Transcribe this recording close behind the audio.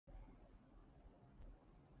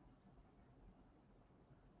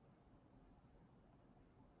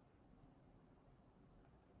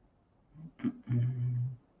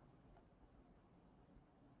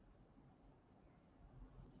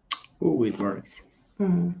Oh, it works.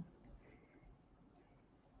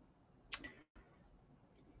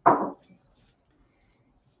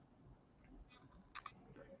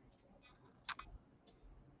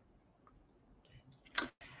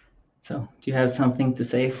 So, do you have something to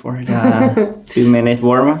say for the 2-minute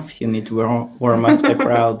warm-up? You need to warm up the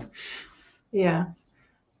crowd. Yeah.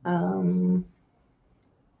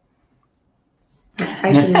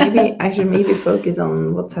 I should maybe focus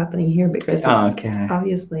on what's happening here, because it's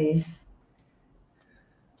obviously.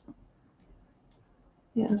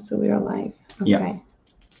 Yeah, so we are live. Okay. Yeah.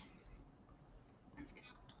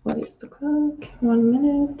 What is the clock? 1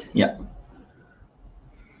 minute. Yeah.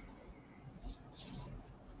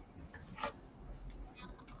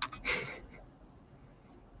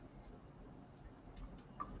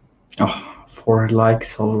 Oh, 4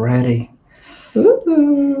 likes already.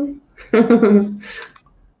 Woohoo!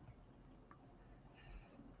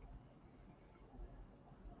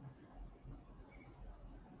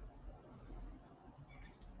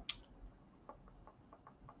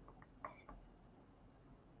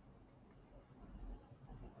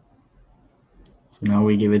 So now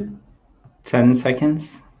we give it 10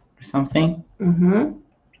 seconds or something.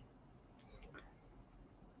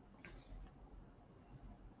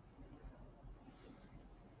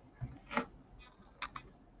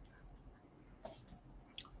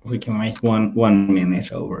 We can wait 1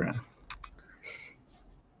 minute over.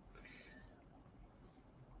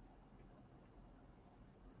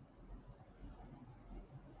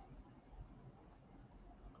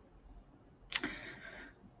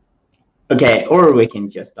 Okay, or we can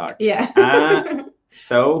just start. Yeah.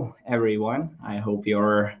 So, everyone, I hope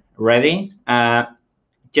you're ready.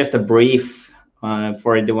 Just a brief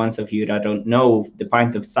for the ones of you that don't know, the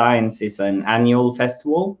Pint of Science is an annual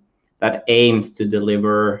festival that aims to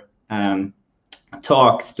deliver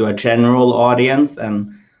talks to a general audience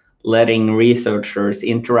and letting researchers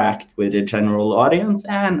interact with the general audience,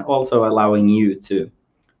 and also allowing you to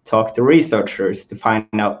talk to researchers to find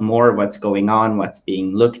out more what's going on, what's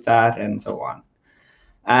being looked at, and so on.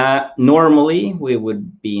 Normally, we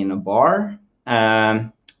would be in a bar,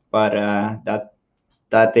 but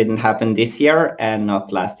that didn't happen this year and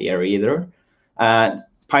not last year either.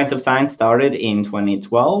 Pint of Science started in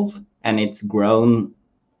 2012, and it's grown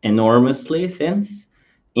enormously since.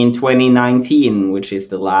 In 2019, which is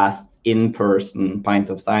the last in-person Pint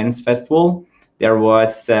of Science festival, there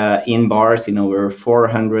was in bars in over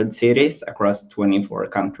 400 cities across 24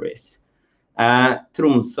 countries.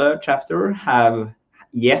 Tromsø chapter have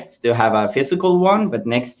yet to have a physical one, but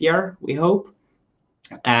next year we hope.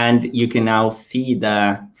 And you can now see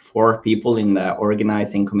the 4 people in the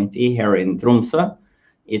organizing committee here in Tromsø.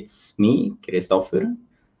 It's me, Kristoffer.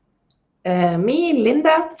 Me,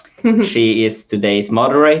 Linda. She is today's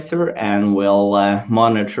moderator and will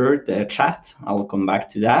monitor the chat. I'll come back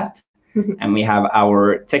to that. And we have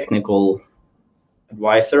our technical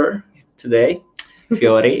advisor today,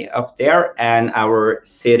 Fiori, up there, and our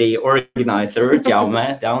city organizer,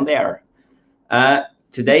 Jaume, down there.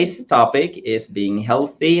 Today's topic is being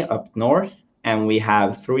healthy up north, and we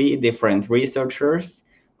have 3 different researchers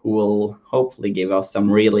who will hopefully give us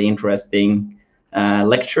some really interesting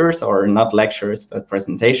lectures, or not lectures, but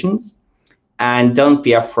presentations. And don't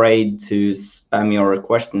be afraid to spam your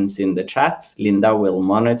questions in the chat. Linda will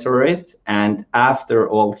monitor it. And after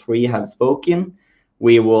all 3 have spoken,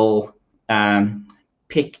 we will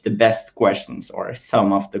pick the best questions, or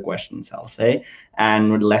some of the questions, I'll say,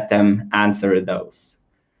 and let them answer those.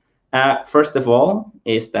 First of all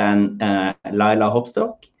is then Laila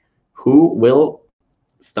Hopstock, who will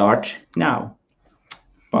start now.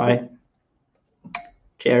 Bye.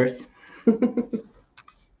 Cheers.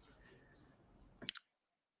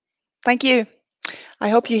 Thank you. I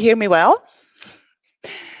hope you hear me well.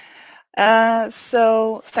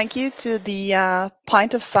 So thank you to the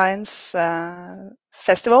Pint of Science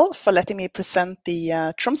Festival for letting me present the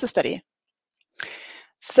Tromsø study.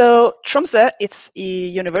 So Tromsø is a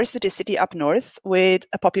university city up north with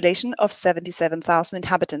a population of 77,000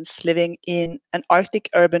 inhabitants living in an Arctic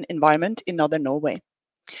urban environment in northern Norway.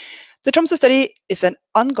 The Tromsø study is an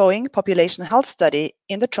ongoing population health study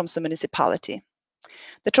in the Tromsø municipality.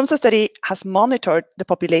 The Tromsø study has monitored the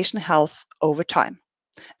population health over time.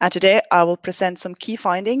 And today I will present some key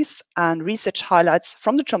findings and research highlights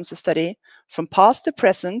from the Tromsø study from past to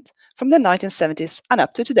present, from the 1970s and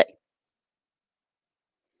up to today.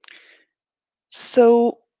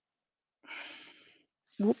 So,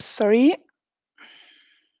 whoops, sorry.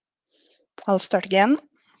 I'll start again.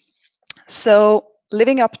 So,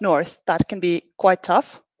 living up north, that can be quite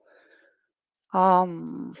tough.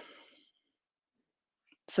 So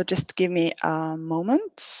just give me a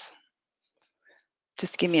moment.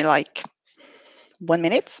 Just give me like 1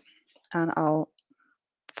 minute and I'll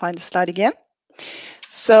find the slide again.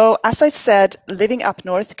 So as I said, living up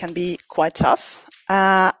north can be quite tough,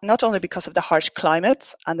 not only because of the harsh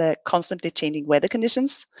climate and the constantly changing weather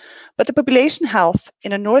conditions, but the population health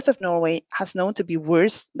in the north of Norway has known to be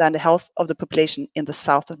worse than the health of the population in the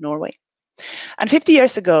south of Norway. And 50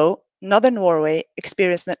 years ago, northern Norway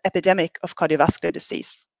experienced an epidemic of cardiovascular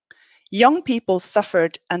disease. Young people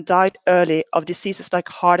suffered and died early of diseases like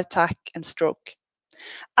heart attack and stroke.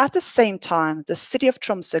 At the same time, the city of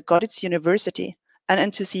Tromsø got its university, and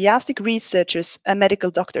enthusiastic researchers and medical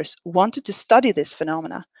doctors wanted to study this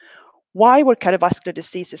phenomena. Why were cardiovascular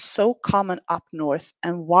diseases so common up north,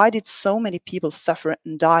 and why did so many people suffer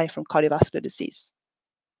and die from cardiovascular disease?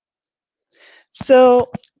 So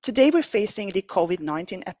today we're facing the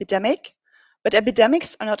COVID-19 epidemic, but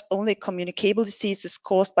epidemics are not only communicable diseases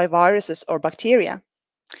caused by viruses or bacteria.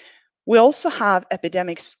 We also have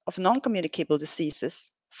epidemics of non-communicable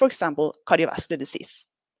diseases, for example, cardiovascular disease.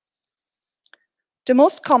 The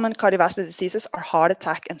most common cardiovascular diseases are heart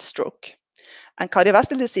attack and stroke. And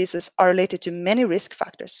cardiovascular diseases are related to many risk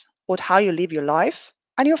factors, both how you live your life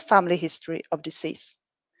and your family history of disease.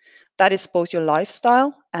 That is both your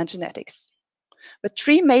lifestyle and genetics. But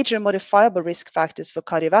 3 major modifiable risk factors for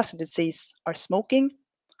cardiovascular disease are smoking,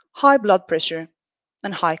 high blood pressure,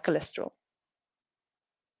 and high cholesterol.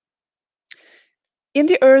 In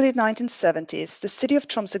the early 1970s, the city of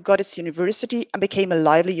Tromsø got its university and became a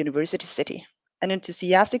lively university city. And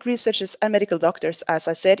enthusiastic researchers and medical doctors, as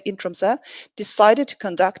I said, in Tromsø, decided to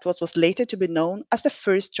conduct what was later to be known as the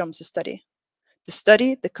first Tromsø study, to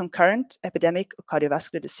study the concurrent epidemic of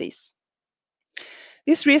cardiovascular disease.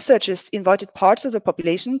 These researchers invited parts of the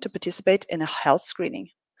population to participate in a health screening,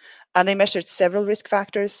 and they measured several risk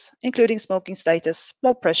factors, including smoking status,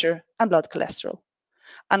 blood pressure, and blood cholesterol.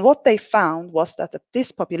 And what they found was that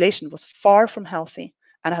this population was far from healthy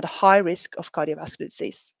and had a high risk of cardiovascular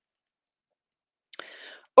disease.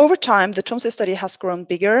 Over time, the Tromsø study has grown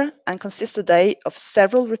bigger and consists today of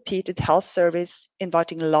several repeated health surveys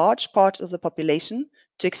inviting large parts of the population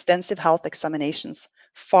to extensive health examinations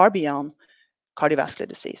far beyond cardiovascular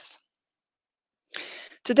disease.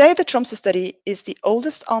 Today, the Tromsø study is the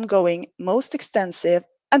oldest ongoing, most extensive,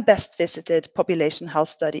 and best visited population health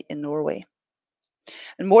study in Norway.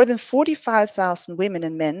 And more than 45,000 women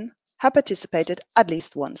and men have participated at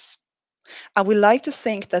least once. And we like to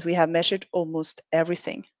think that we have measured almost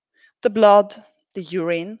everything: the blood, the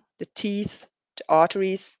urine, the teeth, the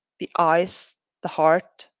arteries, the eyes, the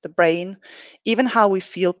heart, the brain, even how we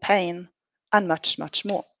feel pain, and much, much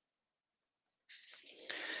more.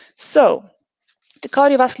 So, the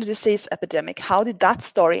cardiovascular disease epidemic, how did that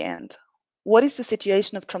story end? What is the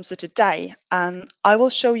situation of Tromsø today? And I will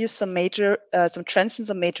show you some trends and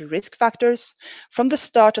some major risk factors from the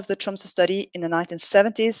start of the Tromsø study in the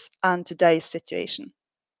 1970s and today's situation.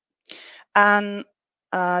 And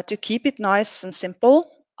to keep it nice and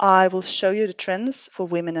simple, I will show you the trends for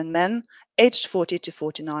women and men aged 40 to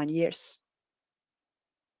 49 years.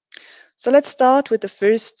 So let's start with the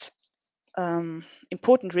first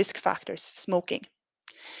important risk factors, smoking.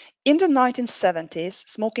 In the 1970s,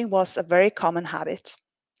 smoking was a very common habit.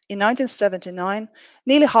 In 1979,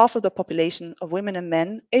 nearly half of the population of women and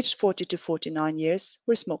men aged 40 to 49 years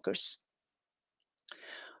were smokers.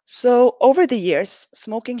 So over the years,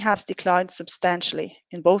 smoking has declined substantially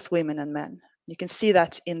in both women and men. You can see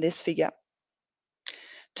that in this figure.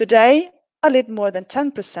 Today, a little more than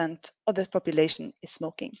 10% of the population is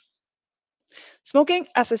smoking. Smoking,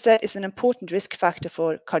 as I said, is an important risk factor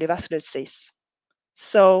for cardiovascular disease.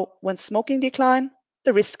 So when smoking declines,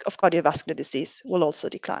 the risk of cardiovascular disease will also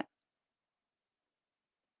decline.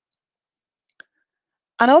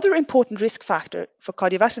 Another important risk factor for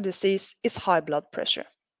cardiovascular disease is high blood pressure.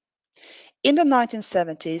 In the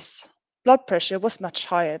 1970s, blood pressure was much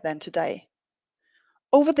higher than today.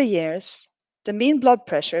 Over the years, the mean blood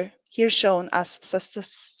pressure, here shown as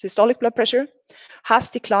systolic blood pressure, has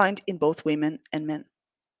declined in both women and men.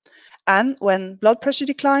 And when blood pressure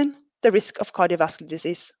declines, the risk of cardiovascular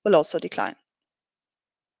disease will also decline.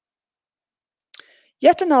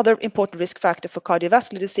 Yet another important risk factor for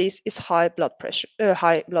cardiovascular disease is high blood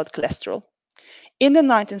cholesterol. In the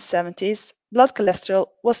 1970s, blood cholesterol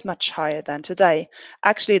was much higher than today.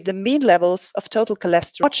 Actually, the mean levels of total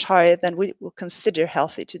cholesterol are much higher than we will consider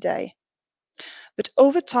healthy today. But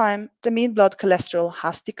over time, the mean blood cholesterol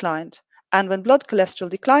has declined. And when blood cholesterol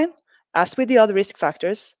declines, as with the other risk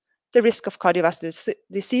factors, the risk of cardiovascular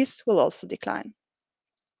disease will also decline.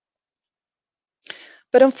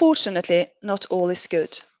 But unfortunately, not all is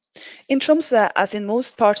good. In Tromsø, as in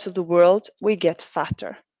most parts of the world, we get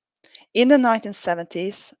fatter. In the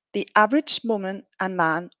 1970s, the average woman and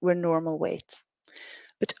man were normal weight.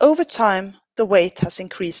 But over time, the weight has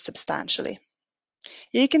increased substantially.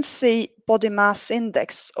 Here you can see body mass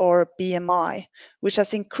index, or BMI, which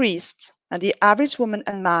has increased, and the average woman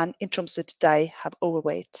and man in Tromsø today have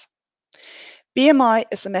overweight. BMI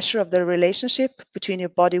is a measure of the relationship between your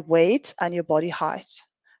body weight and your body height.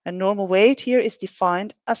 And normal weight here is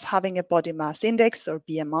defined as having a body mass index, or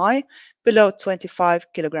BMI, below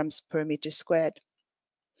 25 kilograms per meter squared.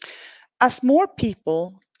 As more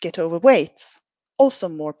people get overweight, also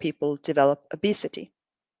more people develop obesity.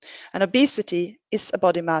 And obesity is a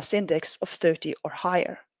body mass index of 30 or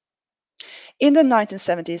higher. In the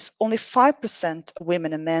 1970s, only 5% of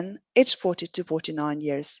women and men aged 40 to 49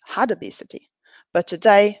 years had obesity. But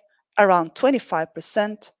today, around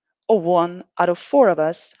 25%, or 1 out of 4 of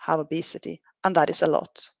us, have obesity, and that is a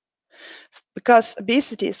lot. Because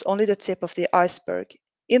obesity is only the tip of the iceberg.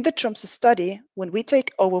 In the Tromsø study, when we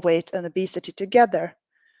take overweight and obesity together,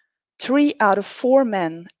 3 out of 4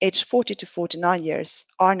 men aged 40 to 49 years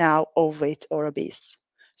are now overweight or obese.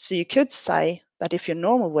 So you could say that if you're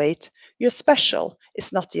normal weight, you're special.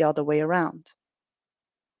 It's not the other way around.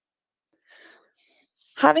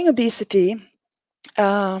 Having obesity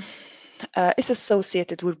is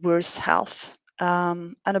associated with worse health.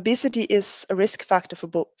 And obesity is a risk factor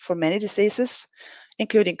for many diseases,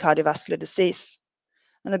 including cardiovascular disease.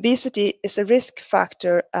 And obesity is a risk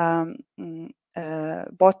factor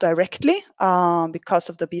both directly because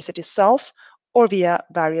of the obesity itself or via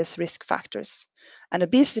various risk factors. And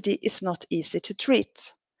obesity is not easy to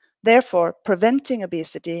treat. Therefore, preventing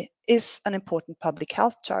obesity is an important public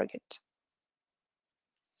health target.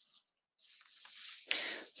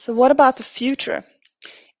 So what about the future?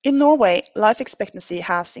 In Norway, life expectancy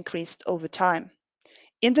has increased over time.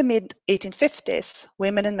 In the mid-1850s,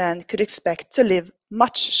 women and men could expect to live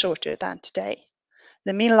much shorter than today.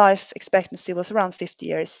 The mean life expectancy was around 50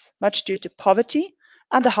 years, much due to poverty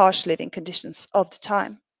and the harsh living conditions of the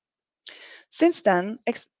time. Since then,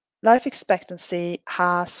 life expectancy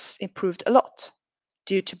has improved a lot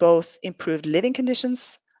due to both improved living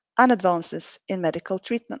conditions and advances in medical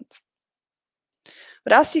treatment.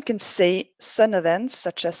 But as you can see, sudden events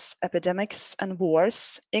such as epidemics and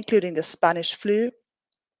wars, including the Spanish flu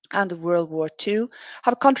and the World War II,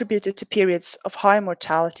 have contributed to periods of high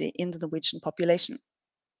mortality in the Norwegian population.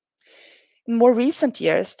 In more recent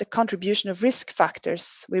years, the contribution of risk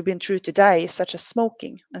factors we've been through today, such as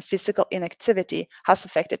smoking and physical inactivity, has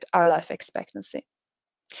affected our life expectancy.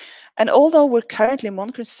 And although we're currently more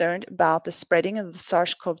concerned about the spreading of the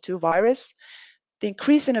SARS-CoV-2 virus, the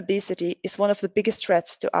increase in obesity is one of the biggest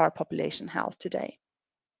threats to our population health today.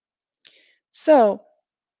 So,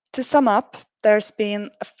 to sum up, there's been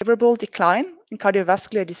a favorable decline in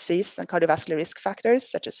cardiovascular disease and cardiovascular risk factors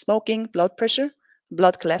such as smoking, blood pressure,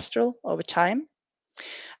 blood cholesterol over time.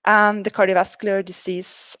 And the cardiovascular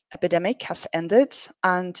disease epidemic has ended.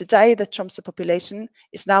 And today, the Tromsø population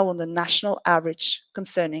is now on the national average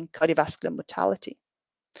concerning cardiovascular mortality.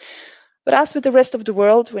 But as with the rest of the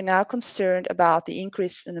world, we're now concerned about the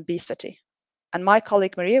increase in obesity. And my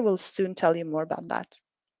colleague Maria will soon tell you more about that.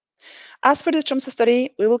 As for the Tromsø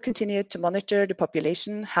study, we will continue to monitor the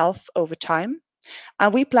population health over time.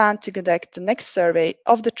 And we plan to conduct the next survey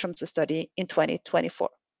of the Tromsø study in 2024.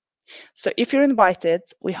 So if you're invited,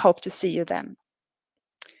 we hope to see you then.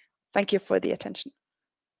 Thank you for the attention.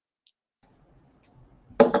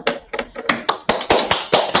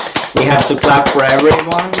 We have to clap for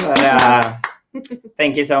everyone. But,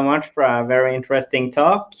 thank you so much for a very interesting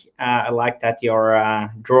talk. I like that your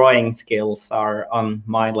drawing skills are on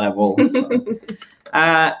my level. So.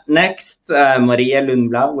 Next, Maria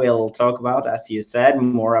Lundblad will talk about, as you said,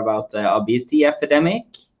 more about the obesity epidemic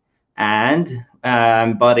and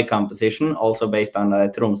body composition, also based on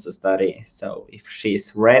the Tromsø study. So if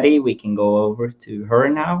she's ready, we can go over to her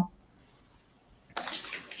now.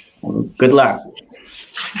 Good luck.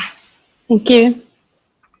 Thank you.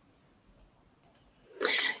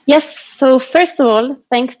 Yes, so first of all,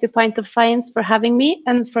 thanks to Pint of Science for having me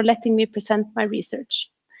and for letting me present my research.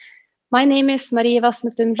 My name is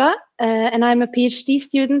Wasmuth, and I'm a PhD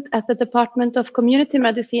student at the Department of Community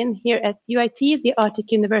Medicine here at UiT, the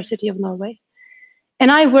Arctic University of Norway.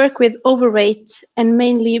 And I work with overweight and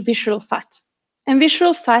mainly visceral fat. And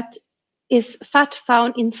visceral fat is fat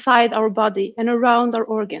found inside our body and around our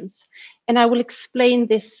organs. And I will explain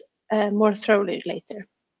this more thoroughly later.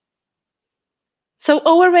 So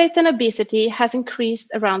overweight and obesity has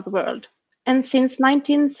increased around the world. And since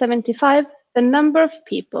 1975, the number of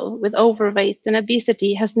people with overweight and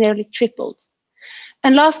obesity has nearly tripled.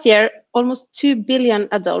 And last year, almost 2 billion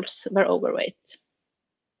adults were overweight.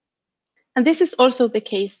 And this is also the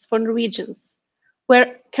case for Norwegians,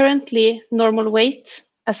 where currently normal weight,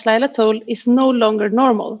 as Laila told, is no longer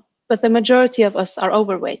normal, but the majority of us are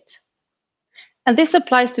overweight. And this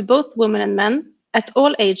applies to both women and men at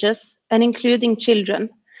all ages and including children,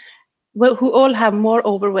 who all have more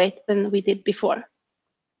overweight than we did before.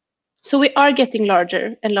 So we are getting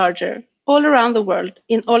larger and larger all around the world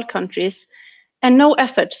in all countries, and no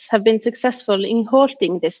efforts have been successful in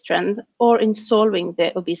halting this trend or in solving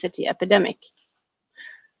the obesity epidemic.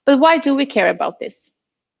 But why do we care about this?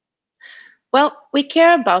 Well, we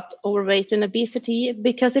care about overweight and obesity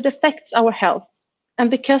because it affects our health and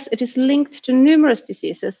because it is linked to numerous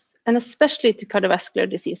diseases, and especially to cardiovascular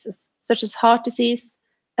diseases, such as heart disease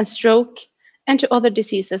and stroke, and to other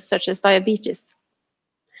diseases such as diabetes.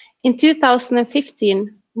 In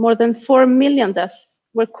 2015, more than 4 million deaths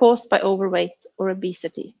were caused by overweight or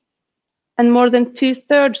obesity, and more than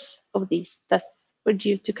 2/3 of these deaths were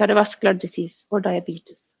due to cardiovascular disease or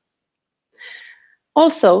diabetes.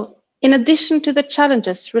 Also, in addition to the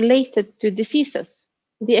challenges related to diseases,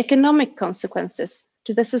 the economic consequences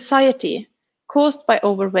to the society caused by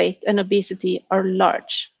overweight and obesity are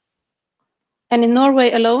large. And in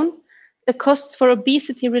Norway alone, the costs for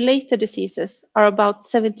obesity-related diseases are about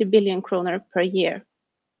 70 billion kroner per year.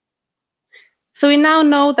 So we now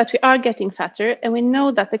know that we are getting fatter, and we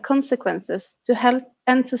know that the consequences to health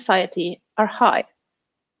and society are high.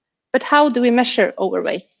 But how do we measure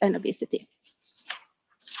overweight and obesity?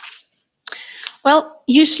 Well,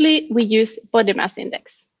 usually we use body mass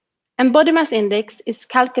index. And body mass index is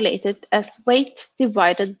calculated as weight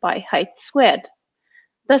divided by height squared.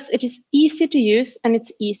 Thus, it is easy to use and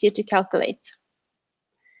it's easy to calculate.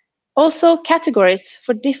 Also, categories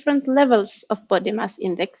for different levels of body mass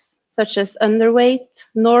index, such as underweight,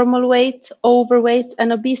 normal weight, overweight,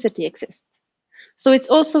 and obesity exist. So it's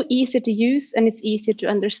also easy to use and it's easy to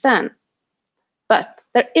understand. But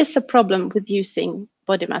there is a problem with using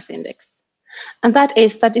body mass index. And that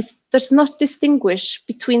is that it does not distinguish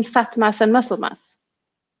between fat mass and muscle mass.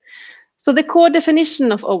 So the core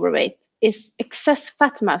definition of overweight is excess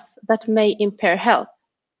fat mass that may impair health.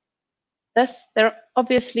 Thus, there are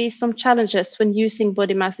obviously some challenges when using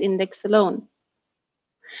body mass index alone,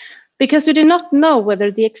 because we do not know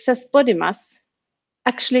whether the excess body mass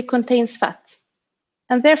actually contains fat.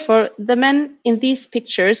 And therefore, the men in these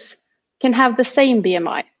pictures can have the same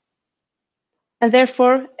BMI. And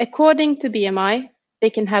therefore, according to BMI, they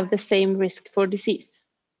can have the same risk for disease.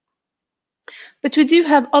 But we do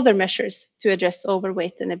have other measures to address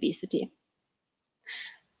overweight and obesity.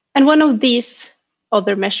 And one of these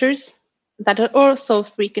other measures that are also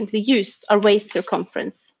frequently used are waist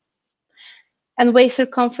circumference. And waist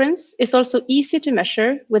circumference is also easy to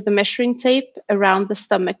measure with the measuring tape around the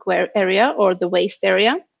stomach area or the waist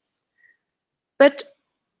area. But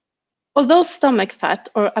although stomach fat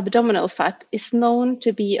or abdominal fat is known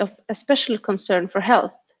to be of a special concern for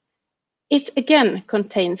health, it again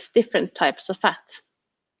contains different types of fat.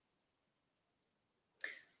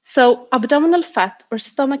 So abdominal fat or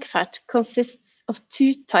stomach fat consists of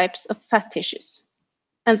two types of fat tissues,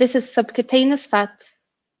 and this is subcutaneous fat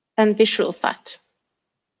and visceral fat.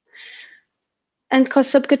 And because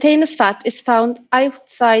subcutaneous fat is found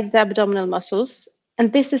outside the abdominal muscles,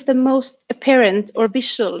 and this is the most apparent or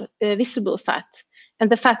visible fat, and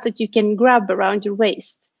the fat that you can grab around your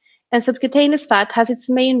waist. And subcutaneous fat has its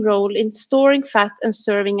main role in storing fat and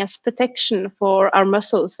serving as protection for our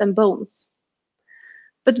muscles and bones.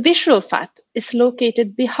 But visceral fat is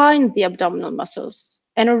located behind the abdominal muscles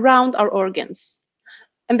and around our organs.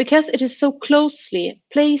 And because it is so closely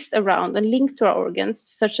placed around and linked to our organs,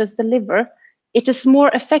 such as the liver, it has more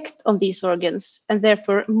effect on these organs and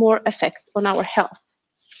therefore more effect on our health.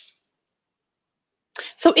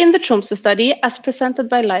 So in the Tromsø study, as presented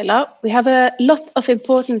by Laila, we have a lot of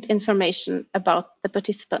important information about the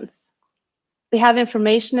participants. We have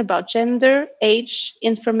information about gender, age,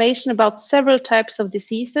 information about several types of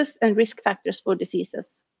diseases and risk factors for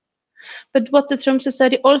diseases. But what the Tromsø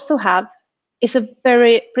study also have is a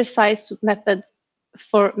very precise method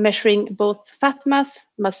for measuring both fat mass,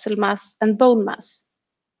 muscle mass, and bone mass.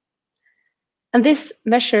 And this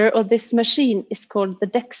measure or this machine is called the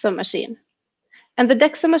DEXA machine. And the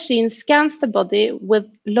DEXA machine scans the body with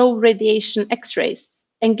low radiation X-rays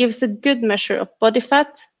and gives a good measure of body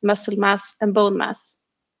fat, muscle mass, and bone mass.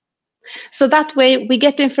 So that way we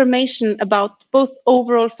get information about both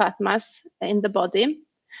overall fat mass in the body,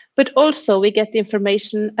 but also we get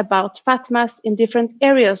information about fat mass in different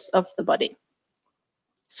areas of the body.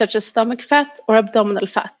 such as stomach fat or abdominal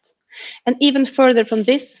fat. And even further from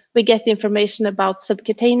this, we get information about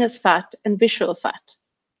subcutaneous fat and visceral fat.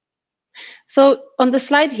 So on the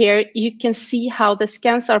slide here, you can see how the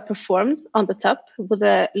scans are performed on the top with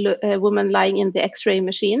a woman lying in the X-ray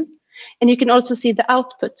machine. And you can also see the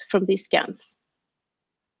output from these scans.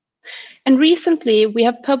 And recently, we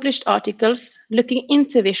have published articles looking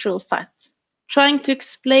into visceral fat, trying to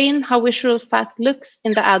explain how visceral fat looks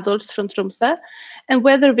in the adults from Tromsø and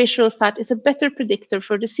whether visceral fat is a better predictor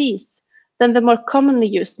for disease than the more commonly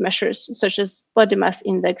used measures, such as body mass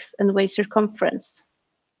index and waist circumference.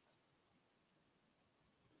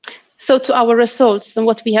 So to our results and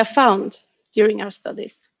what we have found during our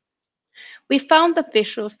studies. We found that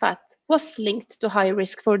visceral fat was linked to high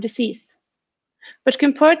risk for disease. But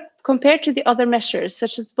compared to the other measures,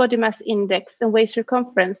 such as body mass index and waist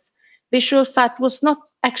circumference, visceral fat was not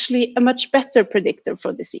actually a much better predictor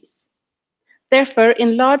for disease. Therefore,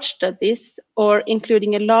 in large studies, or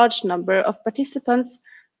including a large number of participants,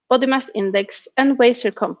 body mass index and waist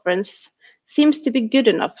circumference seems to be good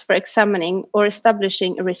enough for examining or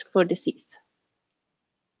establishing a risk for disease.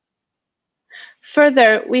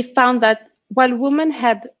 Further, we found that while women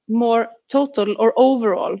had more total or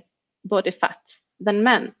overall body fat than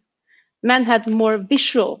men, men had more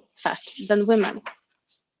visceral fat than women.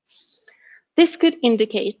 This could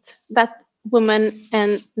indicate that women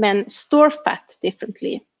and men store fat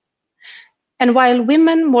differently. And while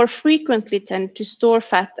women more frequently tend to store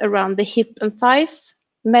fat around the hip and thighs,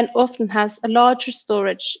 men often has a larger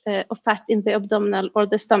storage of fat in the abdominal or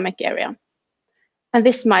the stomach area. And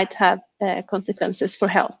this might have consequences for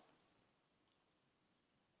health.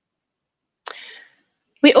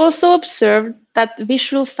 We also observed that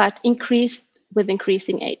visceral fat increased with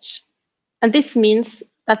increasing age. And this means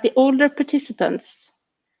that the older participants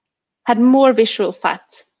had more visceral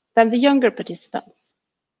fat than the younger participants.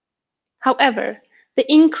 However, the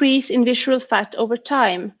increase in visceral fat over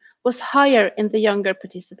time was higher in the younger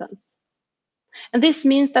participants. And this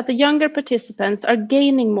means that the younger participants are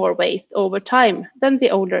gaining more weight over time than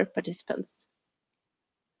the older participants.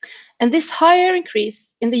 And this higher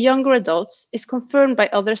increase in the younger adults is confirmed by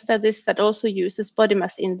other studies that also uses body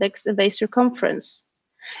mass index and waist circumference.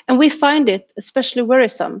 And we find it especially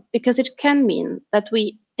worrisome because it can mean that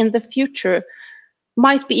we in the future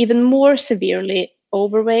might be even more severely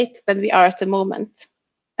overweight than we are at the moment.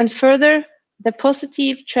 And further, the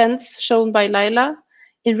positive trends shown by Laila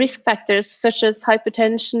in risk factors such as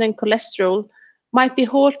hypertension and cholesterol might be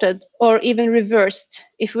halted or even reversed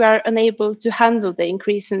if we are unable to handle the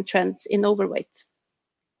increasing trends in overweight.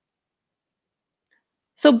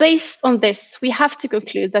 So based on this, we have to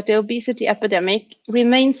conclude that the obesity epidemic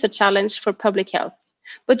remains a challenge for public health,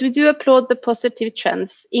 but we do applaud the positive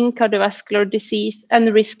trends in cardiovascular disease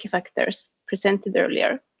and risk factors presented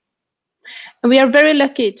earlier. And we are very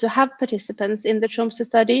lucky to have participants in the Tromsø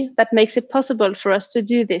study that makes it possible for us to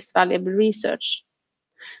do this valuable research.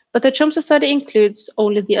 But the Tromsø study includes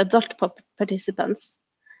only the adult participants.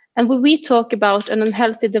 And when we talk about an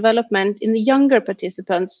unhealthy development in the younger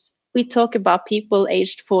participants, we talk about people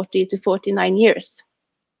aged 40 to 49 years.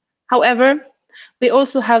 However, we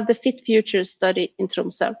also have the Fit Future study in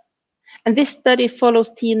Tromsø. And this study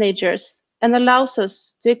follows teenagers and allows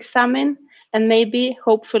us to examine and maybe,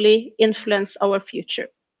 hopefully, influence our future.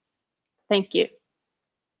 Thank you.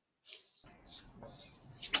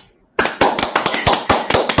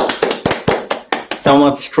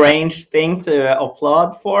 Somewhat strange thing to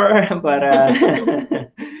applaud for, but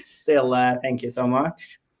still, thank you so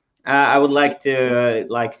much. I would like to,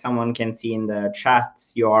 like someone can see in the chat,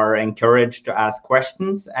 you are encouraged to ask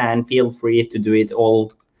questions and feel free to do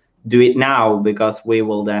it now, because we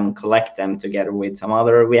will then collect them together with some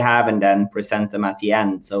other we have and then present them at the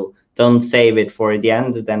end. So don't save it for the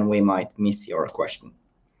end, then we might miss your question.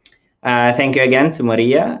 Thank you again to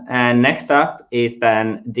Maria. And next up is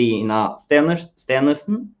then Dina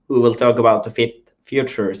Stensen, who will talk about the Fit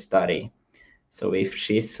Future study. So if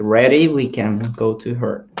she's ready, we can go to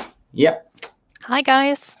her. Yeah. Hi,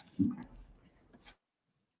 guys.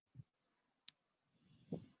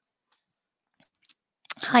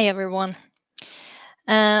 Hi, everyone.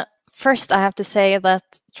 First, I have to say that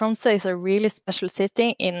Tromsø is a really special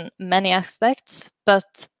city in many aspects,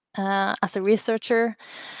 but as a researcher,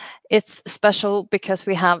 it's special because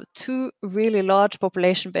we have two really large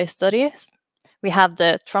population-based studies. We have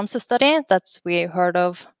the Tromsø study that we heard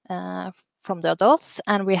of from the adults,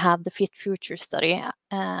 and we have the Fit Future study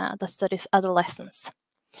that studies adolescents.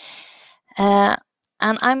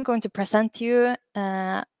 And I'm going to present to you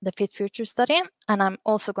the Fit Future study, and I'm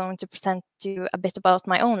also going to present to you a bit about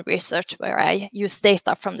my own research where I use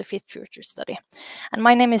data from the Fit Future study. And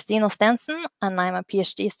my name is Dina Stensen, and I'm a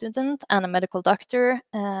PhD student and a medical doctor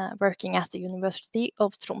working at the University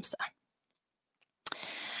of Tromsø.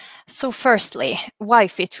 So firstly, why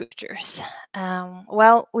Fit Futures?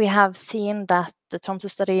 Well, we have seen that the Tromsø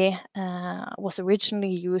study was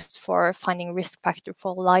originally used for finding risk factor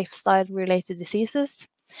for lifestyle-related diseases.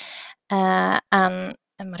 And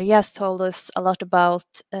Maria has told us a lot about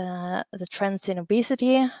the trends in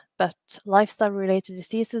obesity, but lifestyle-related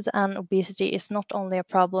diseases and obesity is not only a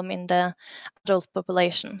problem in the adult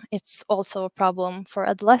population, it's also a problem for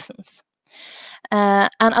adolescents. And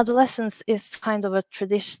adolescence is kind of a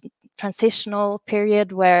transitional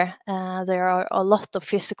period where there are a lot of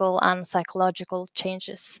physical and psychological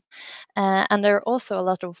changes. And there are also a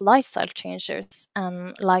lot of lifestyle changes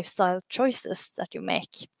and lifestyle choices that you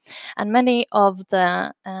make. And many of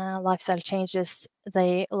the lifestyle changes,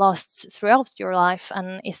 they last throughout your life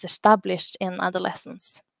and is established in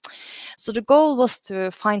adolescence. So the goal was to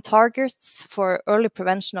find targets for early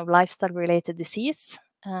prevention of lifestyle-related disease.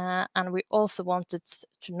 And we also wanted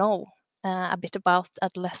to know a bit about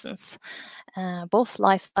adolescence, both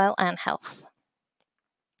lifestyle and health.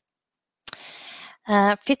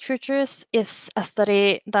 Fit Futures is a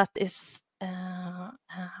study that is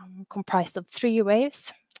comprised of 3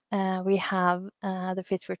 waves. We have the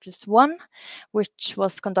Fit Futures 1, which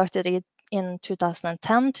was conducted in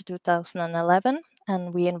 2010 to 2011,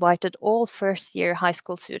 and we invited all first-year high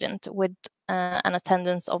school students with an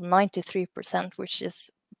attendance of 93%, which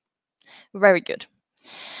is very good.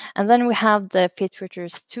 And then we have the Fit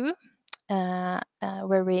Futures 2,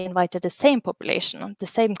 where we invited the same population, the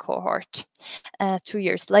same cohort, 2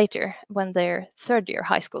 years later when they're third-year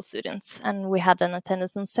high school students, and we had an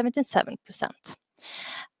attendance of 77%.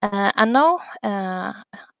 And now,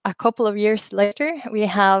 a couple of years later, we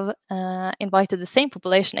have invited the same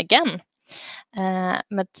population again,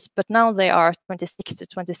 but now they are 26 to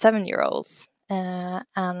 27-year-olds,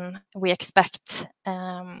 and we expect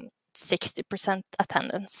 60%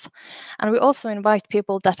 attendance. And we also invite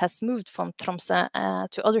people that has moved from Tromsø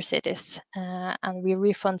to other cities, and we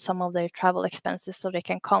refund some of their travel expenses so they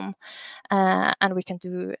can come, and we can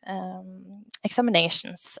do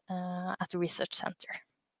examinations at the research center.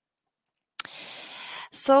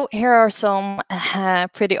 So here are some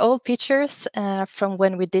pretty old pictures from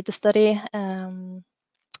when we did the study.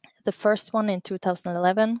 The first one in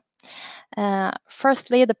 2011.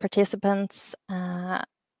 Firstly, the participants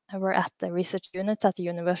were at the research unit at the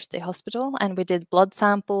University Hospital, and we did blood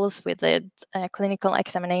samples, we did clinical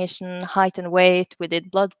examination, height and weight, we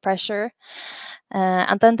did blood pressure,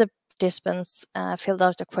 and then the participants filled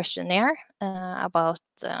out a questionnaire about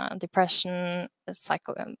depression,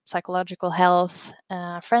 psychological health,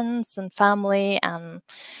 friends and family, and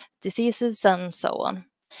diseases, and so on.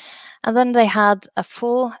 And then they had a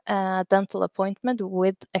full dental appointment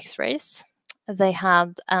with x-rays. They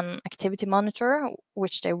had an activity monitor,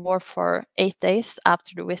 which they wore for 8 days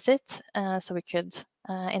after the visit, so we could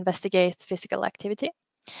investigate physical activity.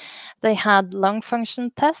 They had lung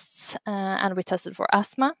function tests, and we tested for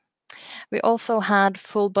asthma. We also had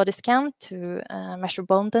full body scan to measure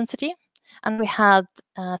bone density, and we had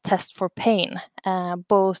a test for pain,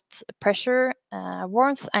 both pressure,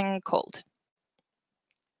 warmth, and cold.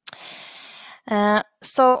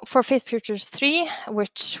 So for Fit Futures 3,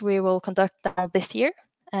 which we will conduct now this year,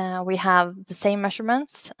 we have the same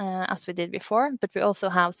measurements as we did before, but we also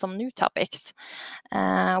have some new topics,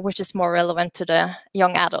 which is more relevant to the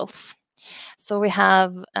young adults. So we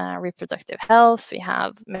have reproductive health, we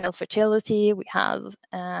have male fertility, we have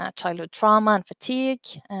childhood trauma and fatigue,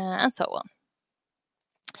 and so on.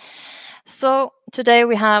 So today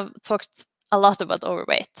we have talked a lot about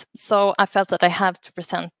overweight, so I felt that I have to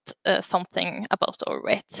present something about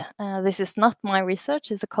overweight. This is not my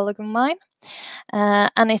research, it's a colleague of mine,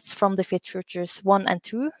 and it's from the Fit Futures 1 and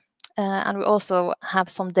 2, and we also have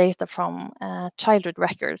some data from childhood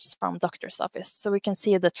records from doctor's office, so we can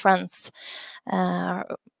see the trends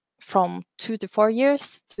from 2 to 4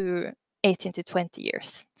 years to 18 to 20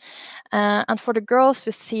 years. And for the girls,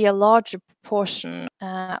 we see a larger proportion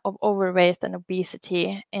of overweight and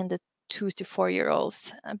obesity in the 2 to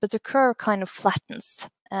 4-year-olds, but the curve kind of flattens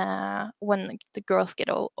when the girls get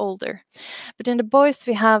older. But in the boys,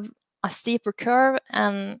 we have a steeper curve,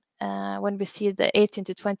 and when we see the 18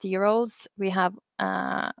 to 20-year-olds, we have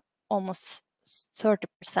almost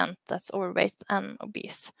 30% that's overweight and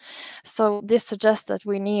obese. So this suggests that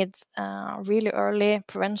we need really early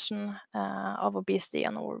prevention of obesity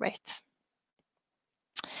and overweight.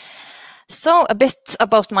 So a bit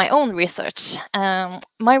about my own research.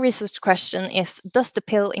 My research question is, does the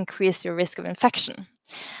pill increase your risk of infection?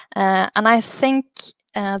 And I think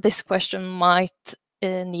this question might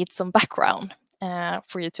need some background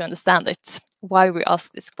for you to understand it, why we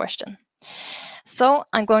ask this question. So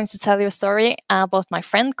I'm going to tell you a story about my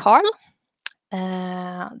friend Carl.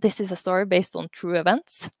 This is a story based on true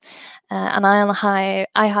events. And I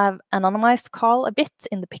have anonymized Carl a bit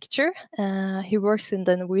in the picture. He works in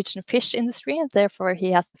the Norwegian fish industry, therefore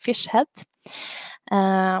he has a fish head.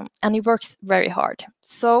 And he works very hard.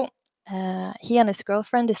 So he and his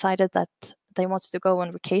girlfriend decided that they wanted to go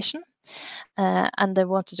on vacation. And they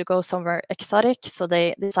wanted to go somewhere exotic, so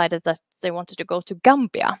they decided that they wanted to go to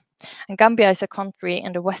Gambia. And Gambia is a country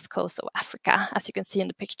in the west coast of Africa, as you can see in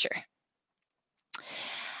the picture.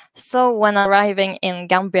 So when arriving in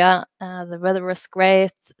Gambia, the weather was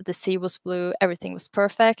great, the sea was blue, everything was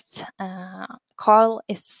perfect. Carl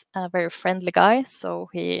is a very friendly guy, so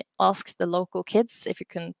he asked the local kids if he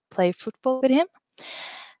can play football with him.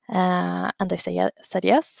 And they said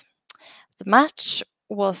yes. The match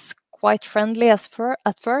was quite friendly at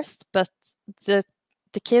first, but the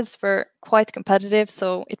kids were quite competitive,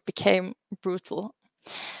 so it became brutal.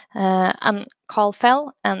 And Carl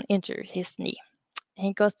fell and injured his knee.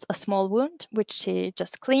 He got a small wound, which he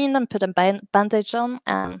just cleaned and put a bandage on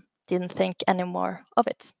and didn't think any more of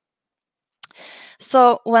it.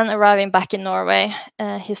 So when arriving back in Norway,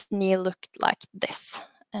 his knee looked like this.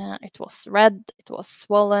 It was red, it was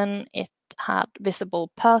swollen, it had visible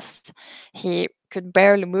pus, he could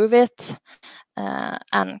barely move it,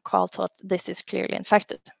 and Carl thought this is clearly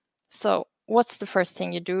infected. So what's the first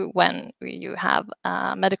thing you do when you have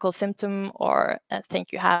a medical symptom or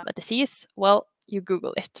think you have a disease? Well, you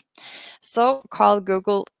Google it. So Carl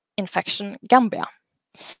Googled infection Gambia,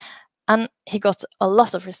 and he got a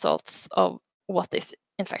lot of results of what this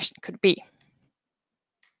infection could be.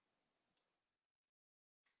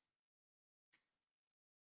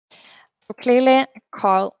 So clearly,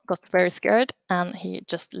 Carl got very scared and he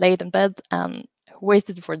just laid in bed and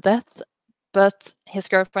waited for death. But his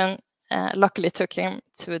girlfriend luckily took him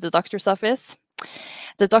to the doctor's office.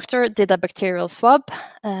 The doctor did a bacterial swab,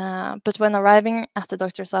 but when arriving at the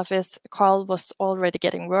doctor's office, Carl was already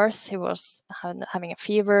getting worse. He was having a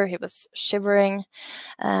fever, he was shivering,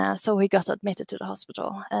 so he got admitted to the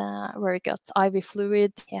hospital, where he got IV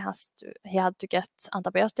fluid. He had to get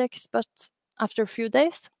antibiotics, but after a few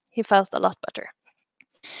days, he felt a lot better.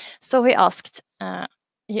 So he asked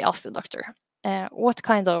the doctor, what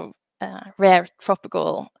kind of rare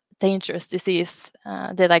tropical dangerous disease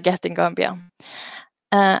did I get in Gambia?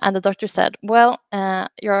 And the doctor said, well,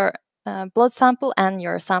 your blood sample and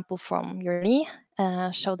your sample from your knee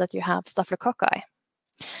show that you have staphylococci.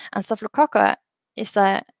 And staphylococci is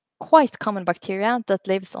a quite common bacteria that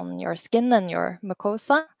lives on your skin and your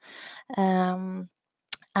mucosa. And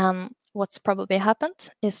what's probably happened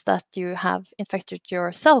is that you have infected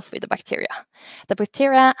yourself with the bacteria. The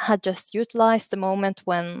bacteria had just utilized the moment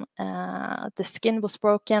when the skin was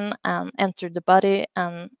broken and entered the body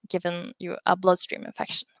and given you a bloodstream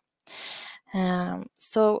infection.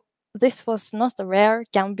 So this was not a rare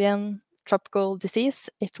Gambian tropical disease.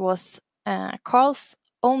 It was Carl's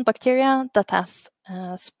own bacteria that has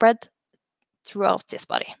spread throughout his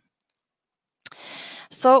body.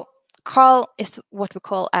 So Carl is what we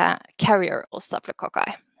call a carrier of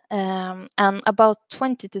staphylococci. And about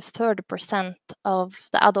 20 to 30% of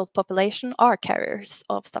the adult population are carriers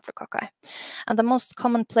of staphylococci. And the most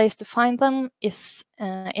common place to find them is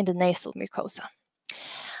in the nasal mucosa.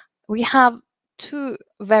 We have two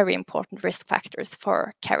very important risk factors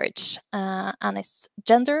for carriage, and it's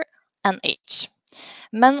gender and age.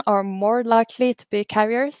 Men are more likely to be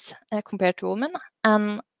carriers compared to women,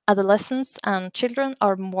 and adolescents and children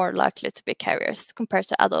are more likely to be carriers compared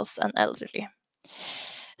to adults and elderly.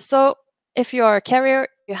 So if you are a carrier,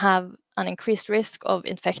 you have an increased risk of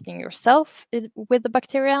infecting yourself with the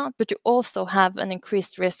bacteria, but you also have an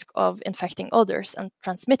increased risk of infecting others and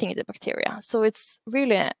transmitting the bacteria. So it's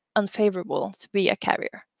really unfavorable to be a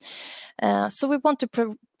carrier. So we want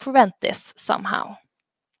to prevent this somehow.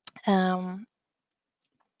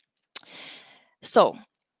 So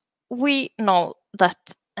we know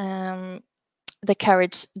that the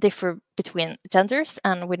carriage differ between genders,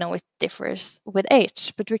 and we know it differs with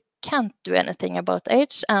age, but we can't do anything about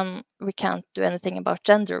age, and we can't do anything about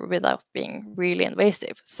gender without being really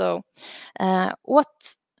invasive. So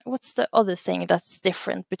what's the other thing that's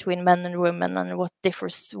different between men and women, and what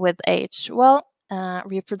differs with age? Well,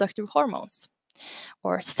 reproductive hormones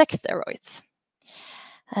or sex steroids.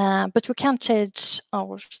 But we can't change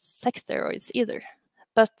our sex steroids either.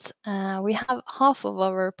 but we have half of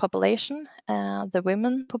our population, the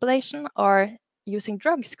women population, are using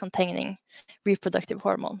drugs containing reproductive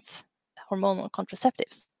hormones, hormonal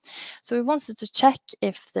contraceptives. So we wanted to check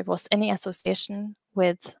if there was any association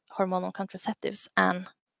with hormonal contraceptives and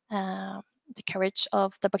the carriage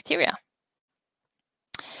of the bacteria.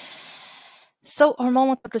 So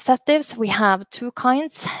hormonal contraceptives, we have two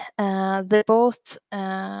kinds. They both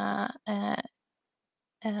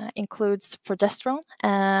includes progesterone.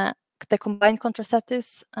 The combined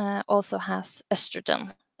contraceptives also has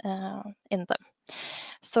estrogen in them.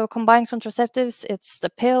 So combined contraceptives, it's the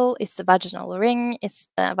pill, it's the vaginal ring, it's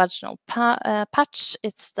the vaginal patch,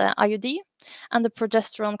 it's the IUD, and the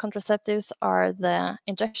progesterone contraceptives are the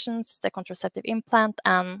injections, the contraceptive implant,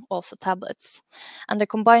 and also tablets. And the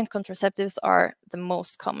combined contraceptives are the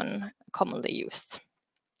most commonly used.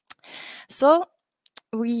 So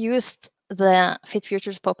we used the Fit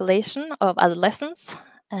Futures population of adolescents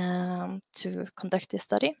to conduct this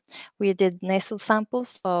study. We did nasal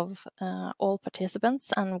samples of all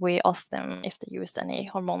participants, and we asked them if they used any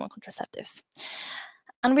hormonal contraceptives.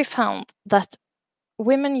 And we found that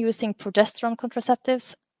women using progesterone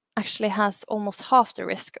contraceptives actually has almost half the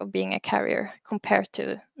risk of being a carrier compared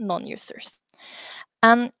to non-users.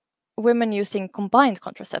 And women using combined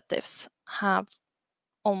contraceptives have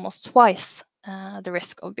almost twice the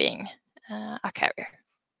risk of being a carrier.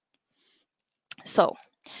 So,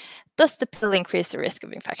 does the pill increase the risk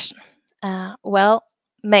of infection? Well,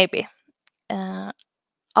 maybe.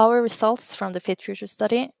 Our results from the Fit Future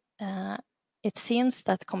study, it seems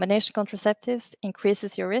that combination contraceptives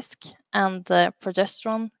increases your risk and the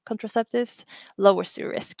progesterone contraceptives lowers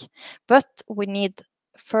your risk. But we need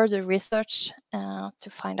further research to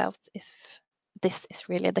find out if this is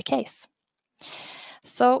really the case.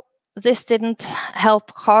 So, this didn't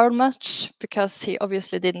help Carl much because he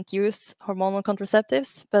obviously didn't use hormonal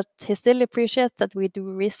contraceptives, but he still appreciates that we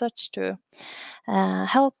do research to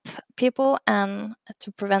help people and to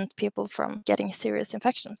prevent people from getting serious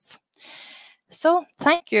infections. So,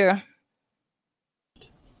 thank you.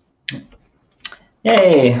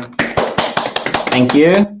 Yay! Thank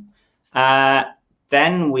you.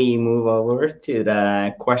 Then we move over to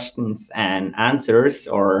the questions and answers,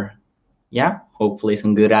 or yeah, hopefully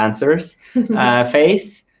some good answers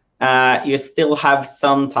phase. You still have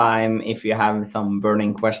some time if you have some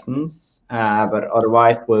burning questions, but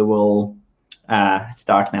otherwise we will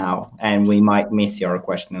start now, and we might miss your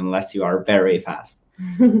question unless you are very fast.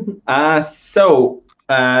 So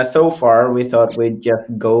far we thought we'd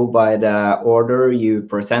just go by the order you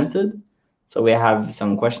presented. So we have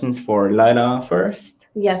some questions for Laila first.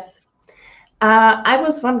 Yes. I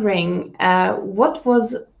was wondering,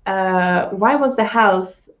 why was the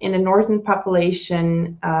health in the northern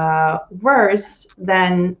population worse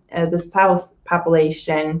than the south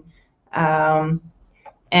population?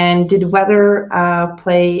 And did weather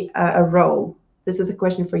play a role? This is a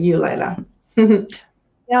question for you, Laila.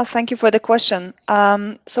 Yeah, thank you for the question.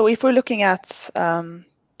 So if we're looking at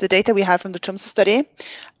the data we have from the Tromsø study,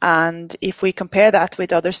 and if we compare that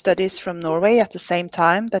with other studies from Norway at the same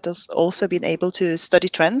time that has also been able to study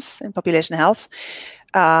trends in population health,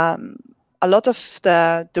 a lot of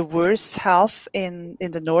the worse health in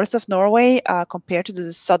the north of Norway compared to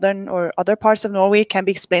the southern or other parts of Norway can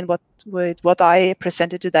be explained with what I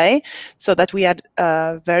presented today. So that we had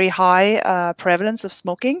very high prevalence of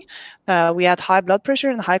smoking, we had high blood pressure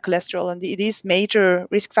and high cholesterol, and these major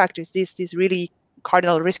risk factors, these really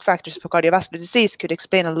cardinal risk factors for cardiovascular disease could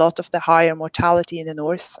explain a lot of the higher mortality in the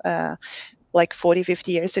north like 40,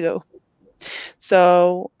 50 years ago.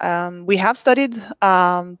 So we have studied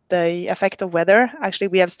the effect of weather. Actually,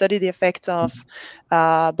 we have studied the effect of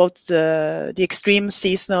both the extreme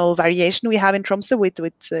seasonal variation we have in Tromsø with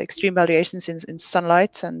extreme variations in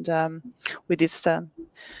sunlight and with this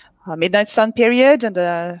midnight sun period and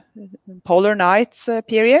the polar night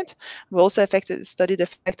period. We also studied the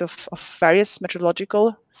effect of various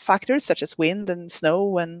meteorological factors such as wind and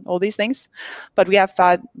snow and all these things. But we have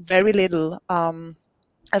had very little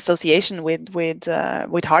association with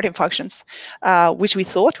heart infarctions, which we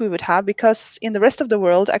thought we would have, because in the rest of the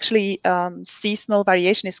world, actually, seasonal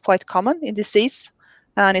variation is quite common in disease,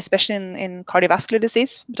 and especially in cardiovascular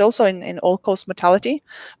disease, but also in all-cause mortality.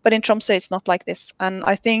 But in Tromsø, it's not like this. And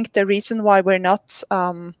I think the reason why we're not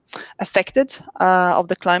affected of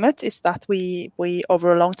the climate is that we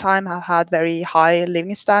over a long time have had very high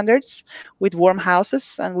living standards with warm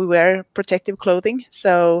houses, and we wear protective clothing.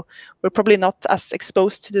 So we're probably not as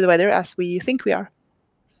exposed to the weather as we think we are.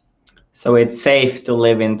 So it's safe to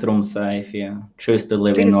live in Tromsø if you choose to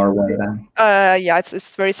live in Norway then? Yeah,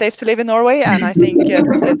 it's very safe to live in Norway, and I think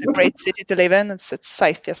Tromsø is a great city to live in. It's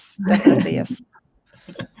safe, yes, definitely, yes.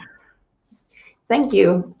 Thank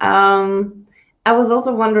you. I was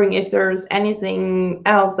also wondering if there's anything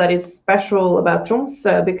else that is special about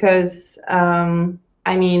Tromsø, because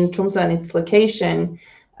I mean, Tromsø and its location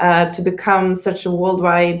to become such a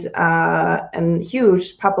worldwide and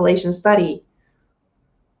huge population study.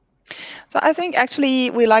 So I think actually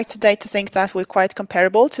we like today to think that we're quite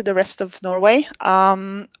comparable to the rest of Norway.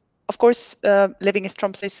 Of course, living in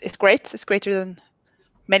Tromsø is great. It's greater than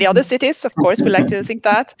many other cities, of course. We like to think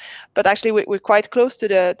that, but actually we're quite close to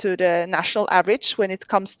the national average when it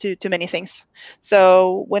comes to many things.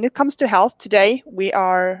 So when it comes to health today, we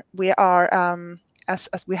are as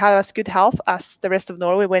we have as good health as the rest of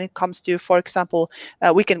Norway when it comes to, for example,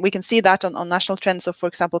 we can see that on national trends of, for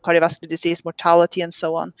example, cardiovascular disease, mortality, and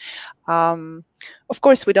so on. Of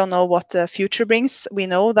course, we don't know what the future brings. We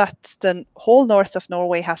know that the whole north of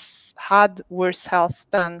Norway has had worse health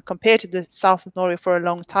than compared to the south of Norway for a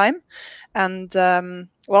long time. And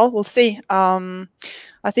well, we'll see.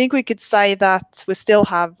 I think we could say that we still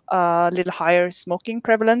have a little higher smoking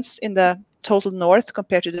prevalence in the total north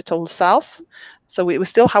compared to the total south. So we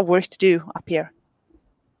still have work to do up here.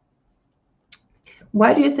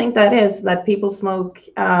 Why do you think that is, that people smoke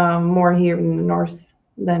more here in the north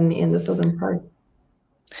than in the southern part?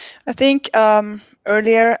 I think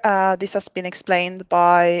earlier this has been explained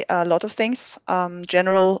by a lot of things.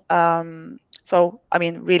 General, so I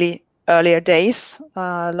mean really earlier days,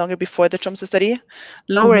 longer before the Tromsø study,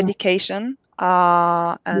 lower education,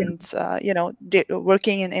 and you know,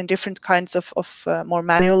 working in different kinds of more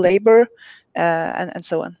manual labor, and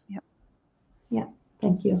so on. Yeah,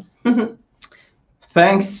 thank you.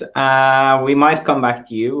 Thanks. We might come back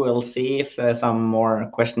to you. We'll see if some more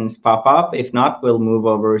questions pop up. If not, we'll move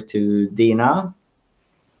over to Dina.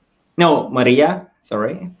 No, Maria,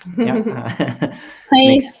 sorry. Yeah.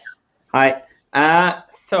 Hi. Hi.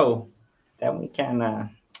 So then we can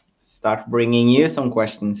start bringing you some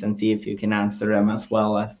questions and see if you can answer them as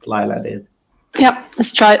well as Laila did. Yeah,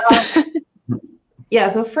 let's try. Yeah,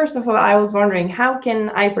 so first of all, I was wondering, how can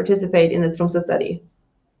I participate in the Tromsø study?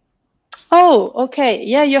 Oh, okay.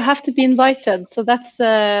 Yeah, you have to be invited. So that's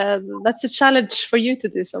a challenge for you to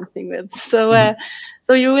do something with. So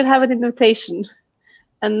so you will have an invitation,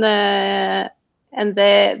 and they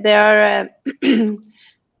are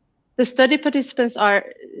the study participants are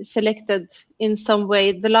selected in some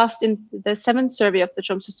way. The 7th survey of the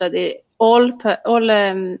Tromsø study, all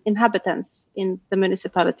inhabitants in the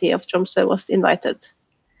municipality of Tromsø was invited,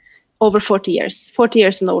 over 40 years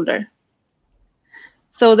and older.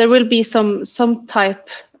 So there will be some type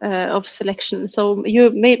of selection. So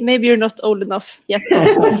maybe you're not old enough yet.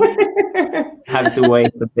 Have to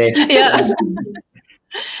wait a bit. Yeah.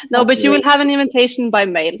 No, but you will have an invitation by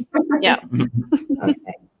mail. Yeah.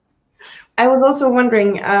 Okay. I was also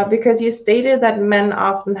wondering, because you stated that men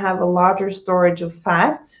often have a larger storage of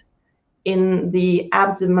fat in the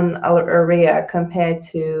abdomen area compared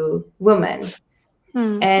to women.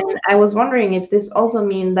 And I was wondering if this also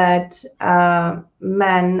means that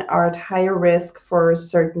men are at higher risk for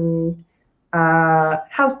certain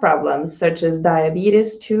health problems, such as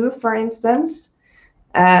diabetes too, for instance.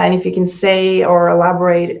 And if you can say or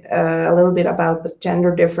elaborate a little bit about the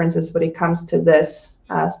gender differences when it comes to this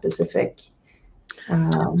specific.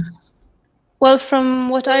 Well, from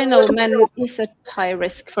what I know, men is at high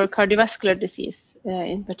risk for cardiovascular disease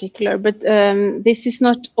in particular, but this is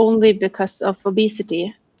not only because of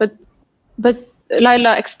obesity, but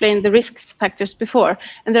Laila explained the risk factors before,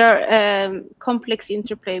 and there are complex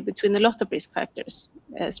interplay between a lot of risk factors: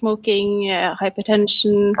 smoking,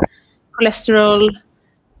 hypertension, cholesterol,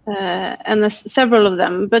 and several of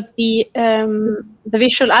them. But the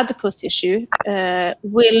visual adipose tissue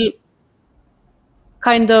will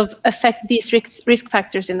kind of affect these risk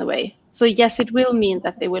factors in a way. So yes, it will mean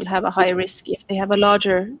that they will have a high risk if they have a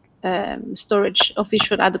larger storage of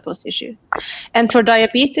visual adipose tissue. And for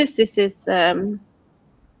diabetes, this is,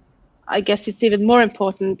 I guess it's even more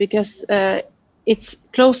important because the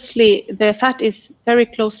fat is very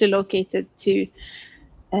closely located to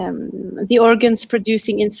the organs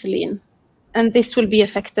producing insulin. And this will be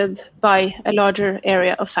affected by a larger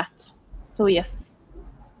area of fat. So yes.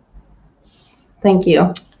 Thank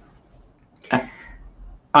you.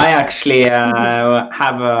 I actually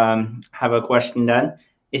have a question then.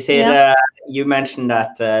 Is it you mentioned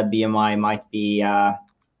that BMI might be a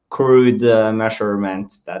crude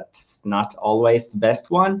measurement that's not always the best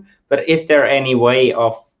one, but is there any way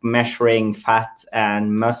of measuring fat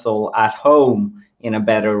and muscle at home in a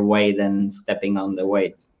better way than stepping on the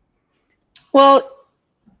weights? Well,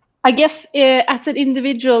 I guess at an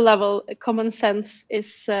individual level, common sense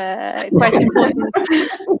is quite important.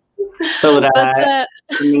 So that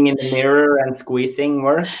standing in the mirror and squeezing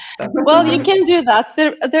works? Well, you can do that.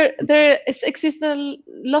 There exists a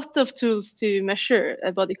lot of tools to measure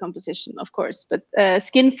body composition, of course, but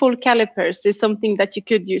skin-fold calipers is something that you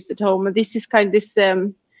could use at home. And this is calipers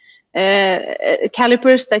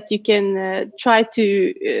that you can try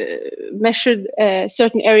to measure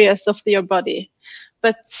certain areas of your body.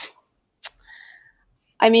 But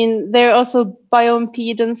I mean, there are also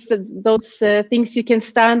bioimpedance, those things you can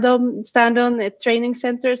stand on at training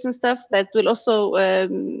centers and stuff that will also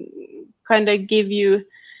kind of give you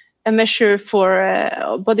a measure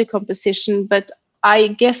for body composition. But I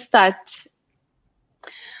guess that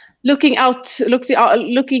looking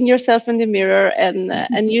yourself in the mirror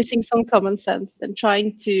and using some common sense and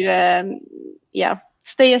trying to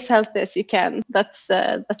stay as healthy as you can, that's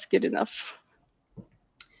good enough.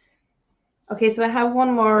 Okay, so I have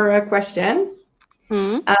one more question.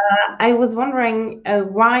 I was wondering,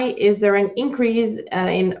 why is there an increase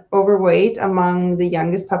in overweight among the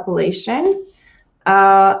youngest population?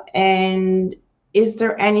 And is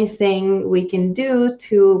there anything we can do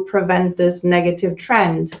to prevent this negative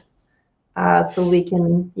trend so we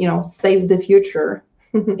can, save the future?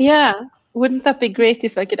 Yeah, wouldn't that be great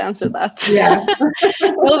if I could answer that? Yeah.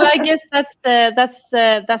 Well, I guess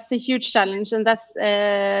that's a huge challenge, and that's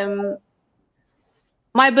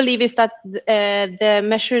my belief is that the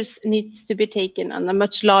measures needs to be taken on a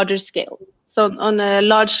much larger scale. So on a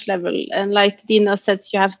large level, and like Dina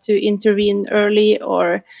says, you have to intervene early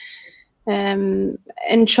or and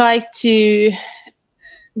try to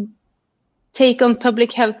take on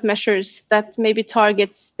public health measures that maybe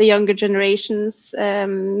targets the younger generations,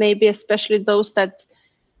 maybe especially those that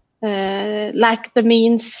lack the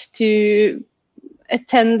means to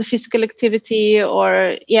attend physical activity,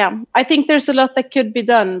 or I think there's a lot that could be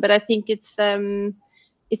done, but I think it's a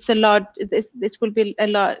lot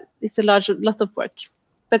of work,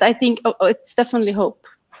 but I think it's definitely hope.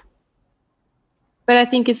 But I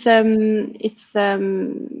think it's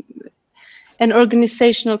an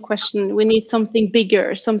organizational question. We need something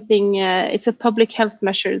bigger, something it's a public health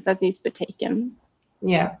measure that needs to be taken.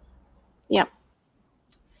 Yeah.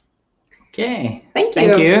 Okay, thank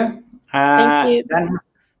you. Thank you. Then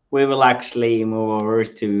we will actually move over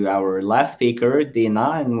to our last speaker,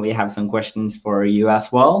 Dina, and we have some questions for you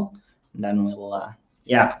as well. And then we'll,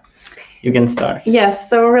 you can start. Yes,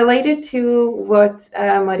 so related to what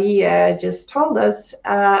Maria just told us,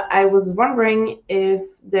 I was wondering if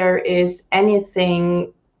there is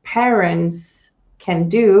anything parents can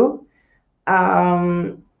do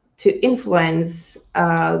to influence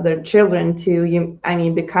their children to,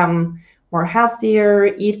 become more healthier,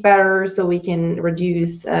 eat better, so we can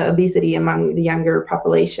reduce obesity among the younger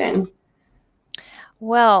population?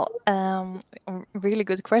 Well, really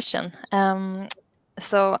good question.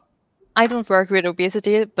 So I don't work with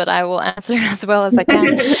obesity, but I will answer as well as I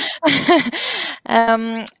can.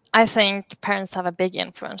 I think parents have a big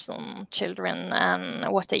influence on children and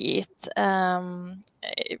what they eat.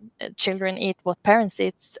 Children eat what parents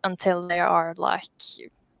eat until they are like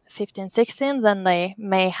 15, 16, then they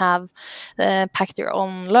may have packed their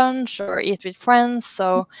own lunch or eat with friends.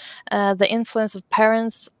 So the influence of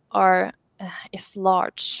parents is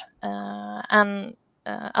large, and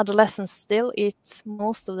adolescents still eat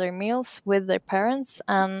most of their meals with their parents,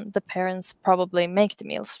 and the parents probably make the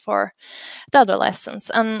meals for the adolescents.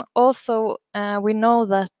 And also we know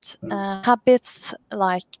that habits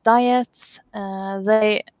like diets,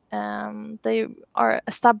 they are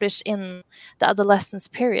established in the adolescence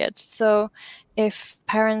period. So if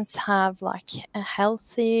parents have like a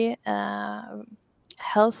healthy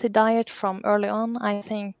diet from early on, I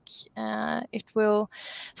think it will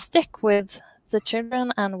stick with the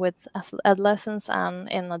children and with adolescents and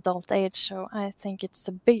in adult age. So I think it's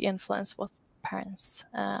a big influence what parents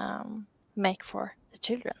make for the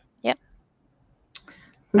children. Yeah.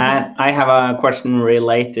 And I have a question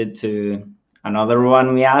related to another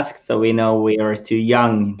one we asked. So we know we are too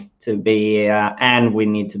young to be, and we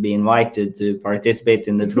need to be invited to participate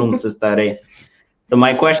in the Tromsø study. So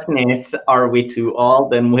my question is, are we too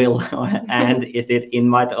old and and is it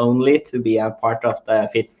invite only to be a part of the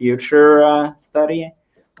Fit Future study?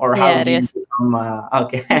 Or how it is.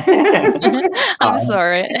 Okay. I'm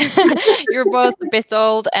sorry. You're both a bit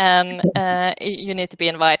old and you need to be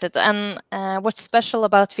invited. And what's special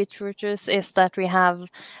about Fit Futures is that we have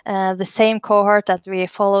the same cohort that we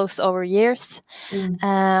follows over years.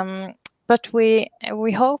 but we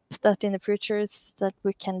hope that in the future that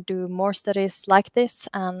we can do more studies like this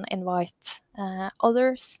and invite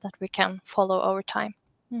others that we can follow over time.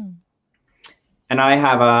 And I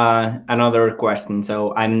have another question.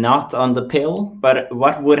 So I'm not on the pill, but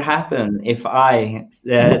what would happen if I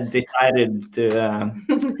decided to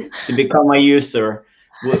become a user?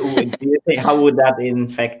 Do you think, how would that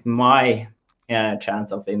affect my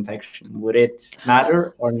chance of infection? Would it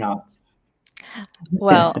matter or not?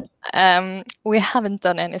 Well, we haven't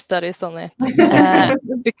done any studies on it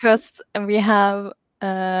because we don't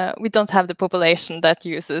have the population that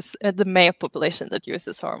uses the male population that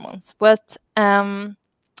uses hormones. But the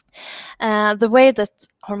way that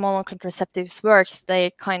hormonal contraceptives works,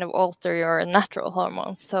 they kind of alter your natural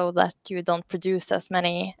hormones so that you don't produce as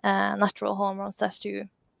many natural hormones as you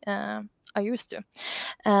are used to.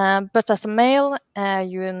 But as a male,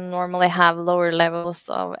 you normally have lower levels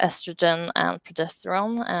of estrogen and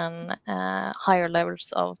progesterone and higher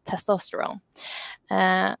levels of testosterone.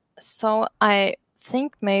 So I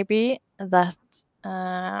think maybe that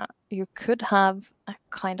you could have a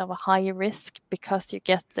kind of a higher risk because you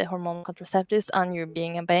get the hormonal contraceptives and you're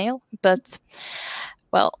being a male, but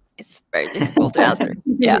well, it's very difficult to answer.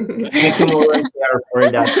 Yeah. I can volunteer for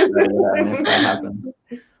that if that happens.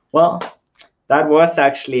 Well, that was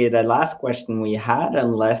actually the last question we had,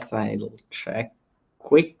 unless I'll check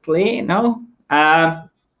quickly. No.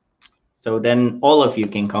 So then all of you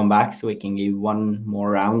can come back so we can give one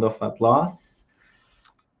more round of applause.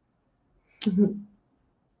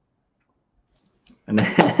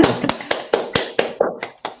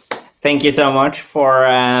 Thank you so much for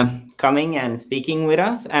coming and speaking with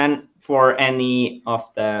us. And for any of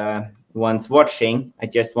the ones watching, I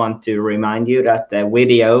just want to remind you that the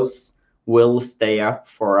videos will stay up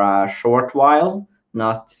for a short while,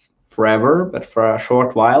 not forever, but for a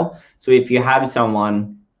short while. So if you have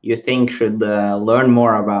someone you think should learn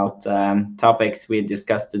more about topics we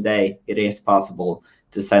discussed today, it is possible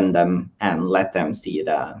to send them and let them see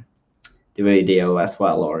the video as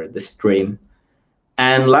well, or the stream.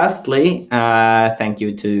 And lastly, thank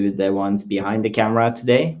you to the ones behind the camera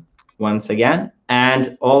today, once again.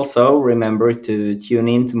 And also remember to tune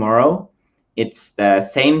in tomorrow. It's the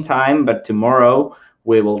same time, but tomorrow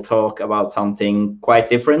we will talk about something quite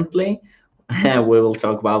differently. We will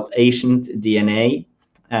talk about ancient DNA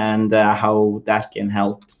and how that can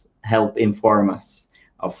help inform us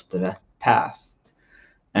of the past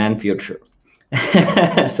and future.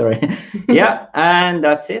 Sorry. Yeah, and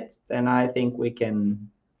that's it. Then I think we can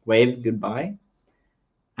wave goodbye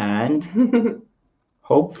and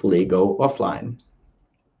hopefully go offline.